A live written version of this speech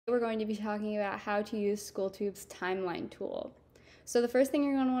We're going to be talking about how to use SchoolTube's timeline tool. So the first thing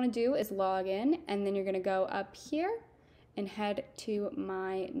you're going to want to do is log in, and then you're going to go up here and head to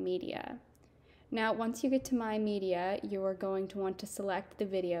My Media. Now, once you get to My Media, you're going to want to select the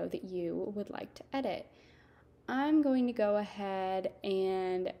video that you would like to edit. I'm going to go ahead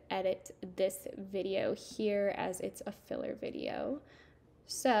and edit this video here as it's a filler video.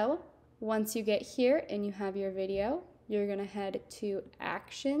 So once you get here and you have your video, you're going to head to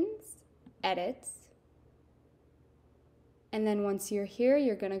Actions, Edits, and then once you're here,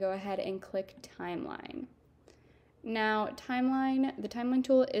 you're going to go ahead and click Timeline. Now, the timeline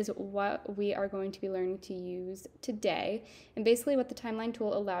tool is what we are going to be learning to use today, and basically what the timeline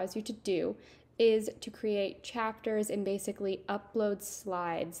tool allows you to do is to create chapters and basically upload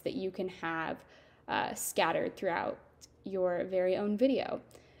slides that you can have scattered throughout your very own video.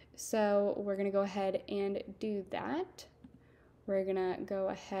 So we're going to go ahead and do that. We're going to go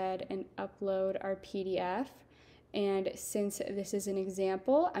ahead and upload our PDF. And since this is an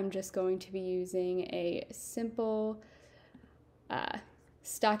example, I'm just going to be using a simple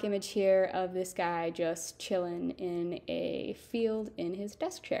stock image here of this guy just chilling in a field in his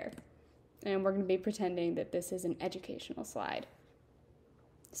desk chair. And we're going to be pretending that this is an educational slide.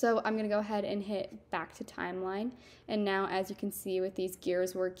 So I'm going to go ahead and hit back to timeline. And now, as you can see with these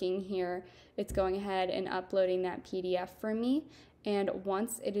gears working here, it's going ahead and uploading that PDF for me. And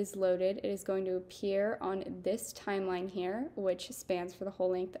once it is loaded, it is going to appear on this timeline here, which spans for the whole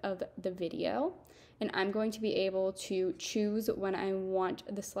length of the video. And I'm going to be able to choose when I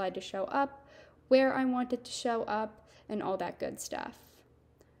want the slide to show up, where I want it to show up, and all that good stuff.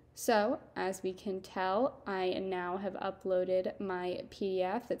 So, as we can tell, I now have uploaded my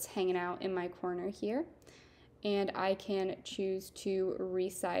PDF that's hanging out in my corner here. And I can choose to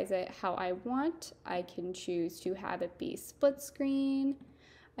resize it how I want. I can choose to have it be split screen.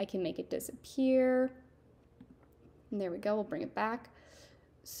 I can make it disappear. And there we go, we'll bring it back.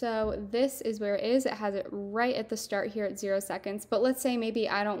 So this is where it is. It has it right at the start here at 0 seconds. But let's say maybe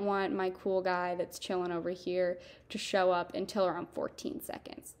I don't want my cool guy that's chilling over here to show up until around 14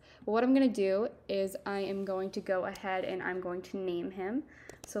 seconds. Well, what I'm going to do is I am going to go ahead and I'm going to name him.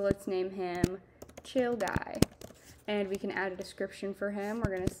 So let's name him Chill Guy. And we can add a description for him.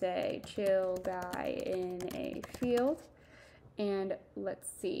 We're going to say chill guy in a field. And let's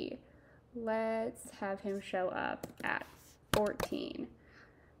see. Let's have him show up at 14.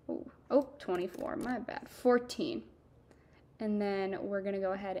 Oh, 24, my bad, 14. And then we're gonna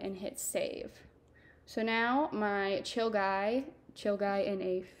go ahead and hit save. So now my chill guy in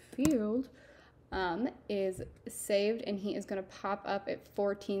a field is saved, and he is gonna pop up at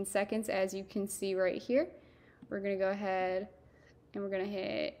 14 seconds, as you can see right here. We're gonna go ahead and we're gonna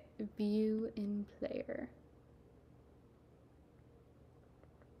hit view in player.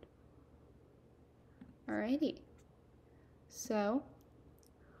 Alrighty, so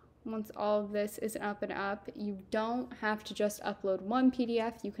once all of this is up and up, you don't have to just upload one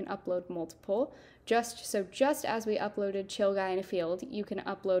PDF, you can upload multiple. Just as we uploaded chill guy in a field, you can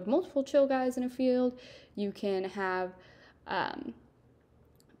upload multiple chill guys in a field. You can have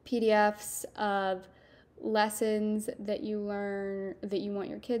PDFs of lessons that you learn, that you want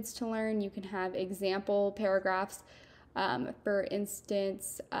your kids to learn. You can have example paragraphs. For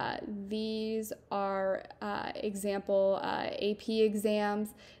instance, these are example AP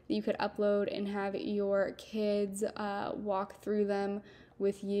exams that you could upload and have your kids walk through them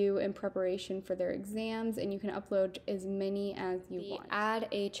with you in preparation for their exams, and you can upload as many as you want. Add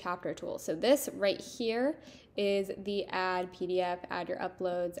a chapter tool. So this right here is the add PDF, add your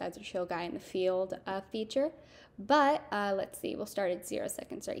uploads, add your chill guy in the field feature. But let's see, we'll start at 0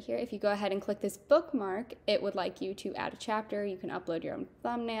 seconds right here. If you go ahead and click this bookmark, it would like you to add a chapter. You can upload your own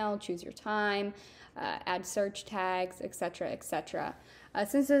thumbnail, choose your time, add search tags, etc., etc.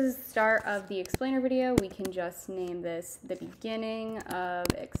 Since this is the start of the explainer video, we can just name this the beginning of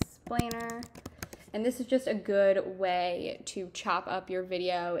explainer. And this is just a good way to chop up your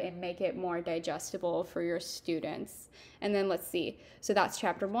video and make it more digestible for your students. And then let's see, so that's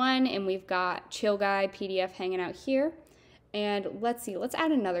chapter 1, and we've got chill guy PDF hanging out here. And let's see, let's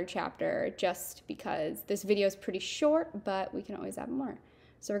add another chapter just because this video is pretty short, but we can always add more.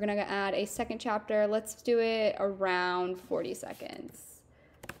 So we're gonna add a second chapter. Let's do it around 40 seconds.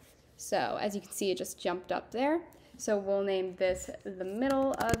 So as you can see, it just jumped up there. So we'll name this the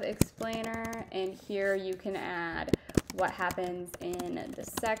middle of explainer, and here you can add what happens in the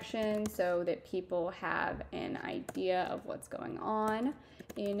section so that people have an idea of what's going on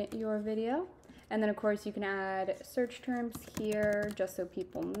in your video. And then of course you can add search terms here just so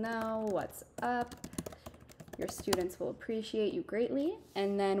people know what's up. Your students will appreciate you greatly.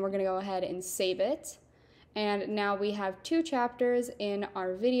 And then we're going to go ahead and save it. And now we have 2 chapters in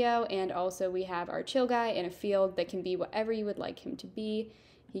our video, and also we have our chill guy in a field that can be whatever you would like him to be.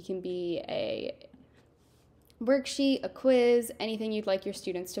 He can be a worksheet, a quiz, anything you'd like your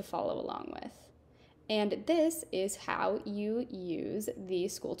students to follow along with. And this is how you use the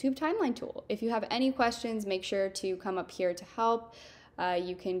SchoolTube timeline tool. If you have any questions, make sure to come up here to help.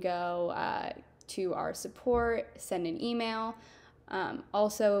 You can go to our support, send an email.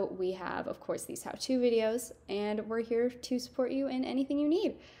 Also, we have, of course, these how-to videos, and we're here to support you in anything you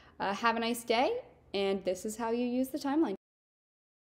need. Have a nice day, and this is how you use the timeline.